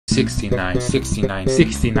69, 69,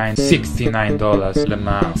 69, $69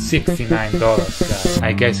 Lamau, $69 guys.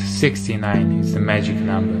 I guess 69 is the magic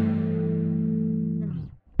number.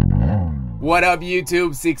 What up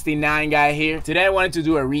YouTube, 69 guy here. Today I wanted to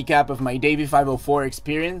do a recap of my Davie504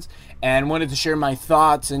 experience and wanted to share my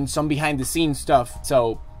thoughts and some behind the scenes stuff.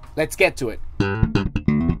 So let's get to it.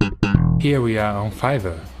 Here we are on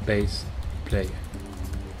Fiverr bass player.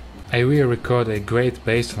 I will record a great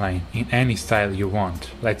bass line in any style you want.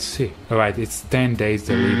 Let's see. Alright, it's 10 days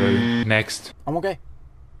delivery. Next. I'm okay.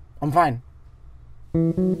 I'm fine.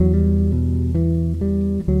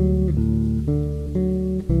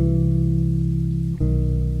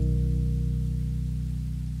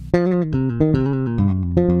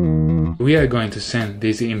 We are going to send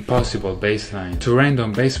this impossible bass line to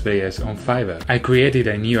random bass players on Fiverr. I created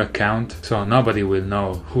a new account so nobody will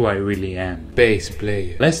know who I really am. Bass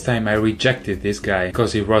player. Last time I rejected this guy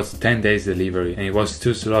because he wrote 10 days delivery and it was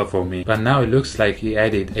too slow for me. But now it looks like he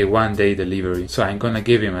added a 1-day delivery, so I'm gonna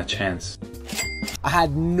give him a chance. I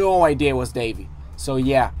had no idea it was Davie. So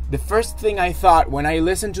yeah, the first thing I thought when I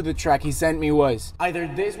listened to the track he sent me was either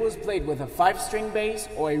this was played with a 5-string bass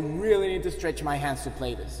or I really need to stretch my hands to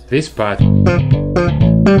play this. This part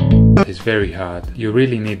is very hard. You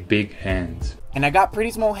really need big hands. And I got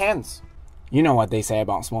pretty small hands. You know what they say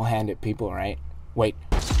about small-handed people, right? Wait.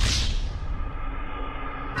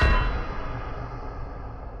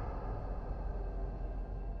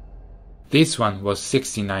 This one was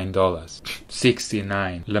 $69.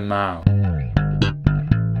 69 Lamau.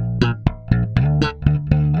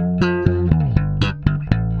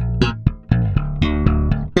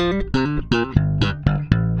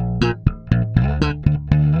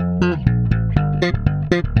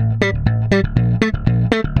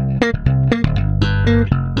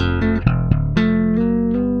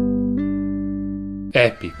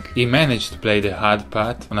 Epic. He managed to play the hard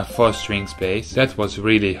part on a 4-string bass. That was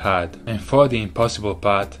really hard. And for the impossible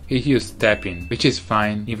part, he used tapping, which is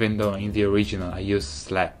fine, even though in the original I used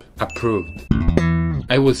slap. Approved.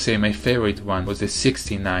 I would say my favorite one was the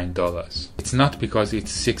 $69. It's not because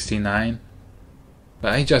it's 69,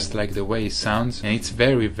 but I just like the way it sounds and it's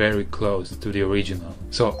very close to the original.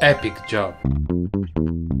 So epic job.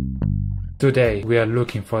 Today we are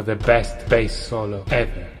looking for the best bass solo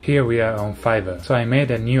ever. Here we are on Fiverr. So I made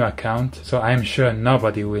a new account, so I'm sure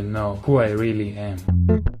nobody will know who I really am.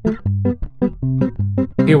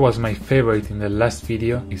 Here was my favorite in the last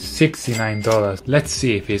video. It's $69. Let's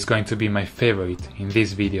see if it's going to be my favorite in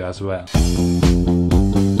this video as well.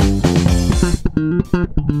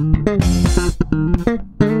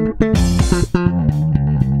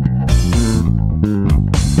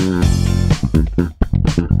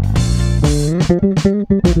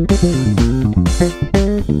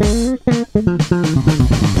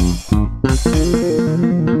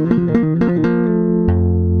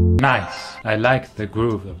 Nice! I liked the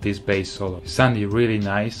groove of this bass solo. It sounded really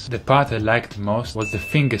nice. The part I liked most was the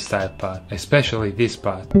fingerstyle part, especially this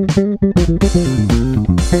part.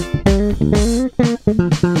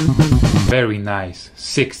 Very nice.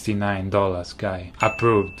 $69 guy.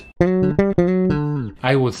 Approved.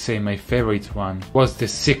 I would say my favorite one was the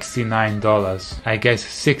 $69. I guess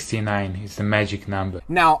 69 is the magic number.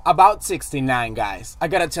 Now, about 69 guys, I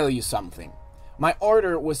gotta tell you something. My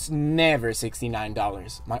order was never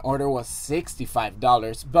 $69. My order was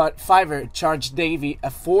 $65, but Fiverr charged Davie a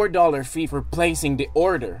 $4 fee for placing the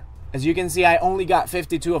order. As you can see, I only got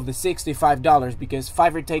 52 of the $65 because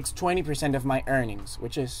Fiverr takes 20% of my earnings,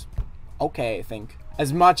 which is okay, I think.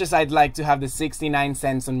 As much as I'd like to have the 69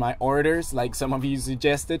 cents on my orders, like some of you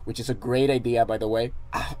suggested, which is a great idea by the way,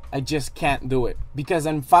 I just can't do it. Because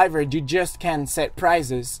on Fiverr, you just can't set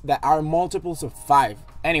prices that are multiples of 5.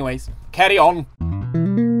 Anyways, carry on.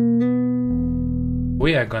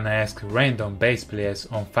 We are gonna ask random bass players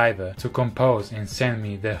on Fiverr to compose and send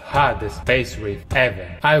me the hardest bass riff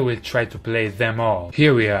ever. I will try to play them all.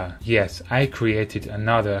 Here we are. Yes, I created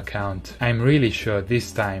another account. I'm really sure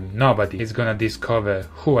this time nobody is gonna discover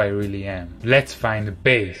who I really am. Let's find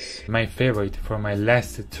bass. My favorite from my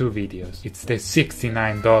last 2 videos. It's the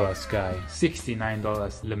 $69 guy.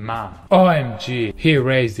 $69 Lamau. OMG, he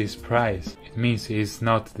raised his price. It means he's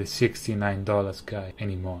not the $69 guy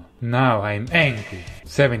anymore. Now I'm angry.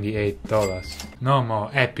 $78. No more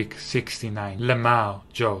epic 69 Lamau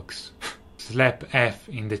jokes. Slap F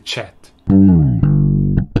in the chat.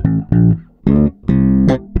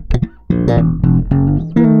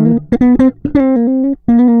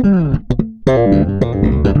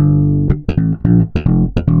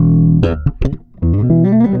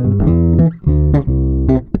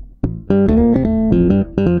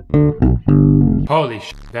 Holy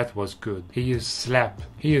sh**, that was good. He used slap,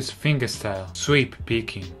 he used fingerstyle, sweep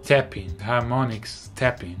picking, tapping, harmonics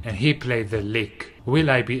tapping, and he played the lick.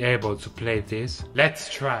 Will I be able to play this? Let's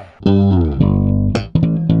try.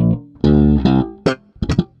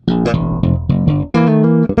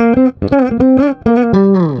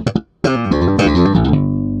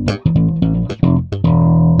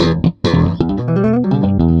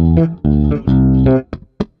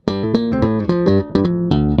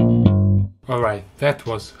 Alright, that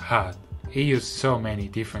was hard. He used so many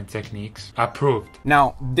different techniques. Approved.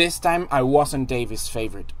 Now, this time I wasn't Davie's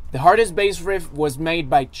favorite. The hardest bass riff was made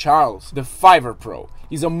by Charles, the Fiverr PRO.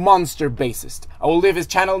 He's a monster bassist. I will leave his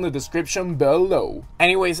channel in the description below.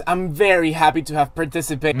 Anyways, I'm very happy to have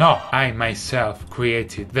participated. No, I myself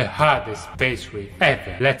created the hardest bass riff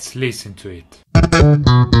ever. Let's listen to it.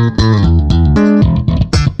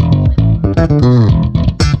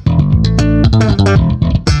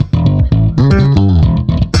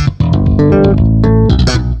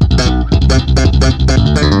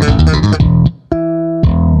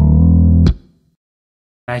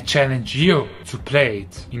 I challenge you to play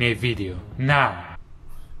it in a video, now.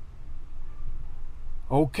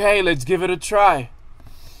 Okay, let's give it a try.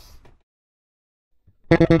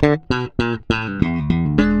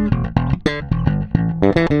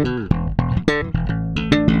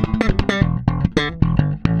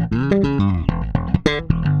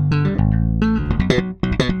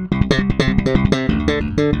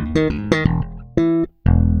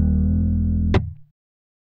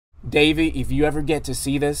 Davie, if you ever get to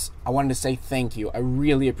see this, I wanted to say thank you. I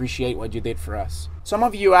really appreciate what you did for us. Some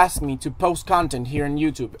of you asked me to post content here on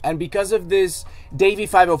YouTube, and because of this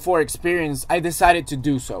Davie504 experience, I decided to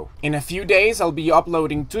do so. In a few days, I'll be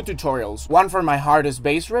uploading 2 tutorials, one for my hardest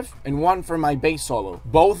bass riff and one for my bass solo,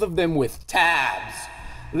 both of them with tabs.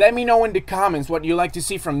 Let me know in the comments what you like to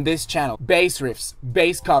see from this channel. Bass riffs,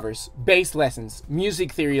 bass covers, bass lessons,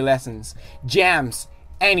 music theory lessons, jams,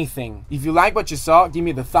 anything. If you like what you saw, give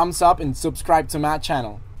me the thumbs up and subscribe to my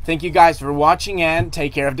channel. Thank you guys for watching and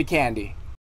take care of the candy.